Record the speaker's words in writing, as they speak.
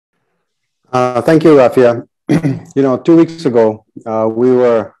Thank you, Rafia. 2 weeks ago, we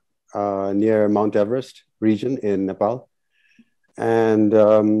were near Mount Everest region in Nepal, and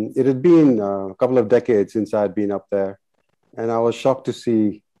it had been a couple of decades since I had been up there, and I was shocked to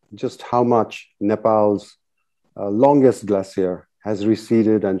see just how much Nepal's longest glacier has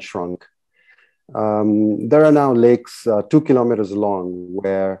receded and shrunk. There are now lakes 2 kilometers long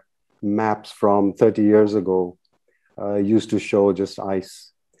where maps from 30 years ago used to show just ice.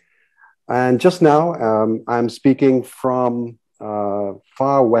 And just now, I'm speaking from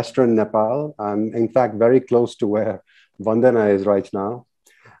far western Nepal. I'm, in fact, very close to where Vandana is right now,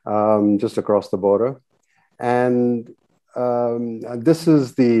 just across the border. And this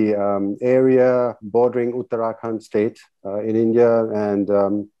is the area bordering Uttarakhand state in India, and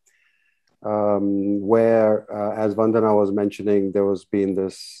where, as Vandana was mentioning, there was been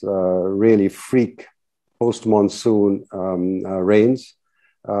this really freak post-monsoon rains.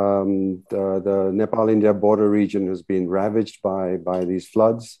 The Nepal-India border region has been ravaged by these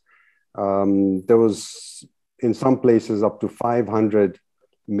floods. There was, in some places, up to 500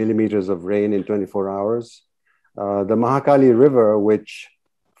 millimeters of rain in 24 hours. The Mahakali River, which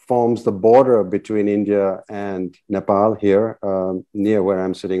forms the border between India and Nepal here, near where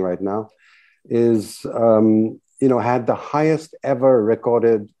I'm sitting right now, is, had the highest ever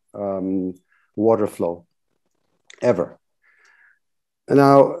recorded water flow, ever.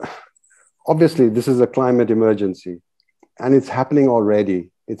 Now, obviously, this is a climate emergency, and it's happening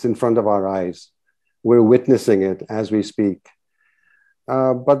already. It's in front of our eyes. We're witnessing it as we speak.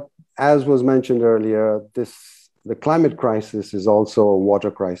 But as was mentioned earlier, the climate crisis is also a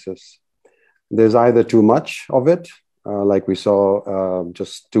water crisis. There's either too much of it, like we saw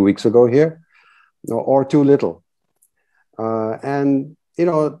just 2 weeks ago here, or too little. And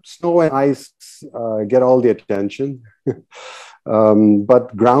snow and ice get all the attention.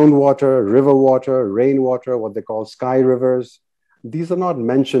 But groundwater, river water, rainwater, what they call sky rivers, these are not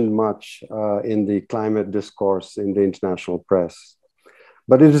mentioned much in the climate discourse in the international press.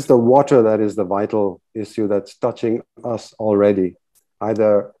 But it is the water that is the vital issue that's touching us already,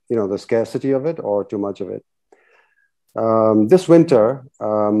 either the scarcity of it or too much of it. This winter,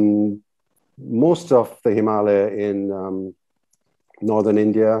 most of the Himalaya in northern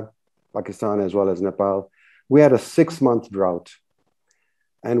India, Pakistan, as well as Nepal, we had a 6-month drought.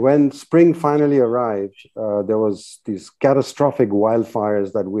 And when spring finally arrived, there was these catastrophic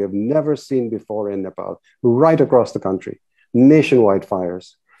wildfires that we have never seen before in Nepal, right across the country, nationwide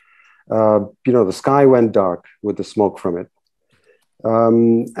fires. The sky went dark with the smoke from it.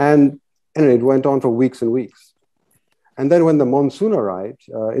 And it went on for weeks and weeks. And then when the monsoon arrived,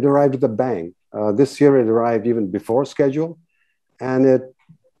 it arrived with a bang. This year it arrived even before schedule, and it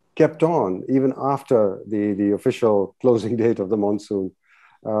kept on even after the official closing date of the monsoon,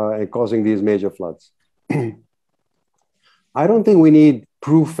 causing these major floods. I don't think we need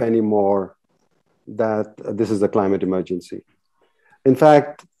proof anymore that this is a climate emergency. In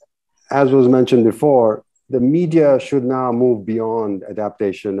fact, as was mentioned before, the media should now move beyond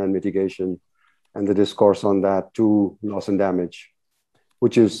adaptation and mitigation and the discourse on that to loss and damage,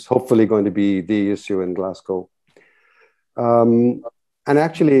 which is hopefully going to be the issue in Glasgow. And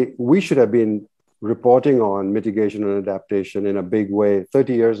actually, we should have been reporting on mitigation and adaptation in a big way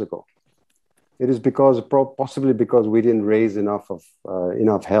 30 years ago. It is possibly because we didn't raise enough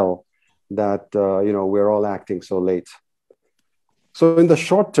hell that we're all acting so late. So in the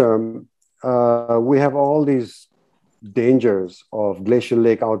short term, we have all these dangers of glacial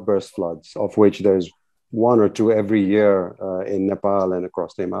lake outburst floods, of which there's 1 or 2 every year in Nepal and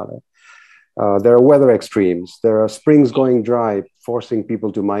across the Himalaya. There are weather extremes. There are springs going dry, forcing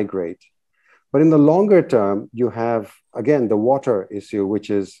people to migrate. But in the longer term, you have, again, the water issue, which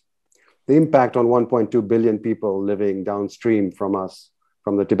is the impact on 1.2 billion people living downstream from us,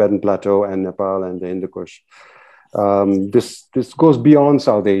 from the Tibetan Plateau and Nepal and the Hindu Kush. This goes beyond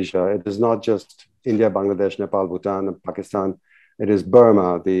South Asia. It is not just India, Bangladesh, Nepal, Bhutan, and Pakistan. It is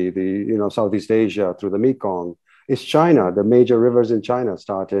Burma, the Southeast Asia through the Mekong. It's China. The major rivers in China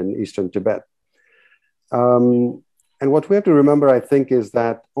start in eastern Tibet. And what we have to remember, I think, is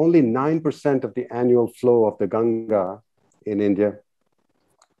that only 9% of the annual flow of the Ganga in India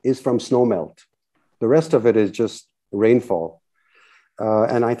is from snowmelt. The rest of it is just rainfall.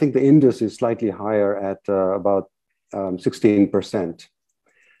 And I think the Indus is slightly higher at about 16%.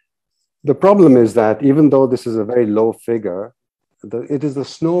 The problem is that even though this is a very low figure, it is the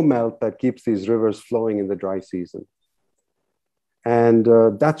snow melt that keeps these rivers flowing in the dry season. And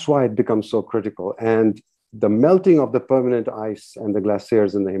that's why it becomes so critical. And the melting of the permanent ice and the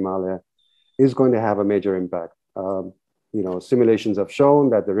glaciers in the Himalaya is going to have a major impact. Simulations have shown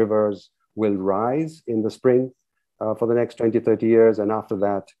that the rivers will rise in the spring for the next 20, 30 years. And after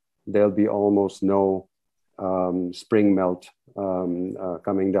that, there'll be almost no spring melt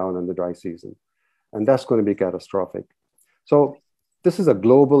coming down in the dry season. And that's going to be catastrophic. So this is a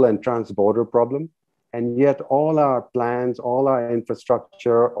global and trans-border problem. And yet all our plans, all our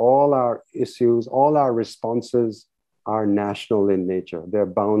infrastructure, all our issues, all our responses are national in nature. They're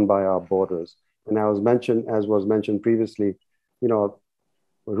bound by our borders. And as was mentioned previously, you know,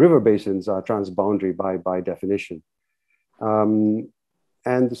 river basins are transboundary by definition.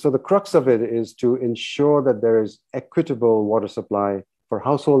 And so the crux of it is to ensure that there is equitable water supply for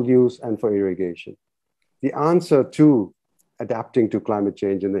household use and for irrigation. The answer to adapting to climate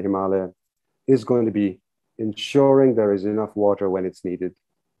change in the Himalaya is going to be ensuring there is enough water when it's needed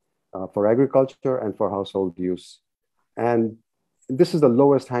for agriculture and for household use. And this is the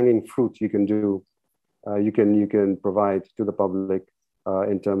lowest hanging fruit you can do. You can provide to the public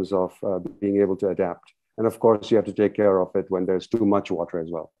in terms of being able to adapt. And of course, you have to take care of it when there's too much water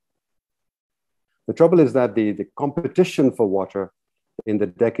as well. The trouble is that the competition for water in the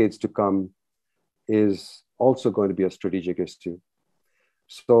decades to come is also going to be a strategic issue.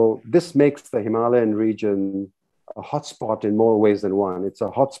 So this makes the Himalayan region a hotspot in more ways than one. It's a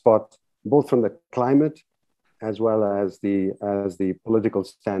hotspot both from the climate as well as the political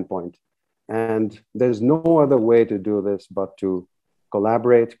standpoint. And there's no other way to do this but to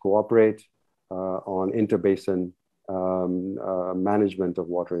collaborate, cooperate on interbasin management of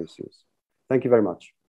water issues. Thank you very much.